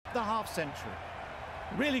the half-century.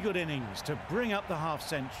 Really good innings to bring up the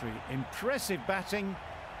half-century. Impressive batting,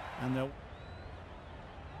 and they'll...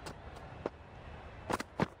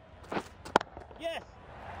 Yes!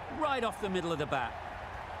 Right off the middle of the bat.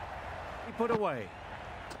 He put away.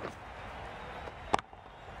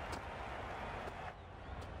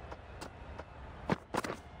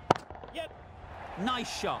 Yep.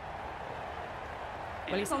 Nice shot.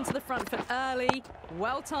 Well, he's onto the front foot early,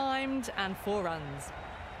 well-timed, and 4 runs.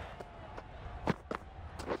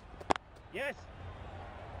 Yes.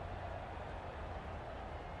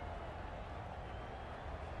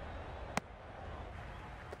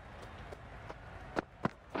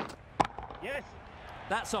 Yes.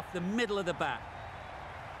 That's off the middle of the bat.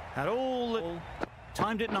 Had all the...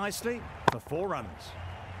 Timed it nicely for 4 runs.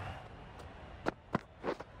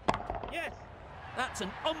 Yes. That's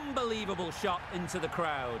an unbelievable shot into the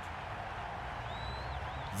crowd.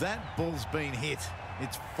 That ball's been hit.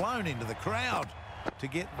 It's flown into the crowd. To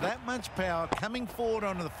get that much power coming forward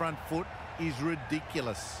onto the front foot is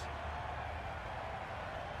ridiculous.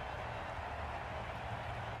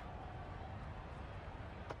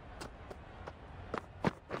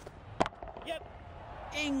 Yep.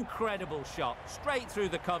 Incredible shot. Straight through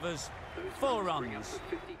the covers. 4 runs.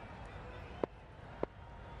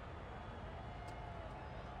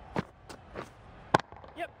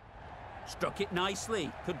 Yep. Struck it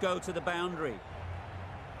nicely. Could go to the boundary.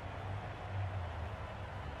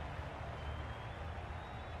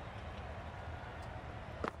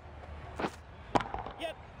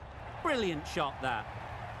 Yep. Brilliant shot, that.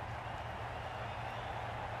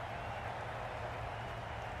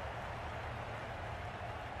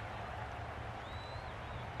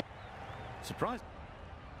 Surprise.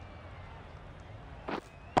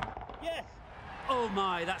 Yes. Oh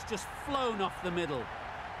my, that's just flown off the middle.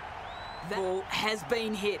 That ball has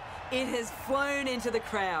been hit. It has flown into the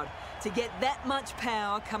crowd. To get that much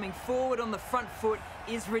power coming forward on the front foot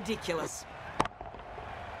is ridiculous.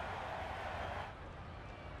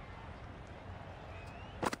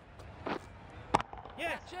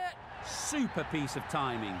 Yes. Super piece of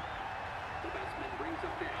timing. The batsman brings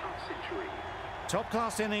up their half-century.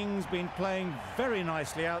 Top-class innings, been playing very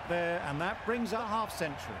nicely out there, and that brings up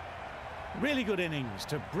half-century. Really good innings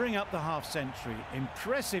to bring up the half-century.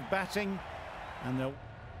 Impressive batting, and they'll...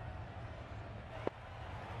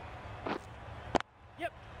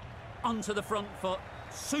 Yep. Onto the front foot.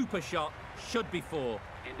 Super shot. Should be 4.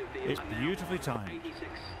 End of the It's beautifully timed. 86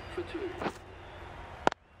 for 2.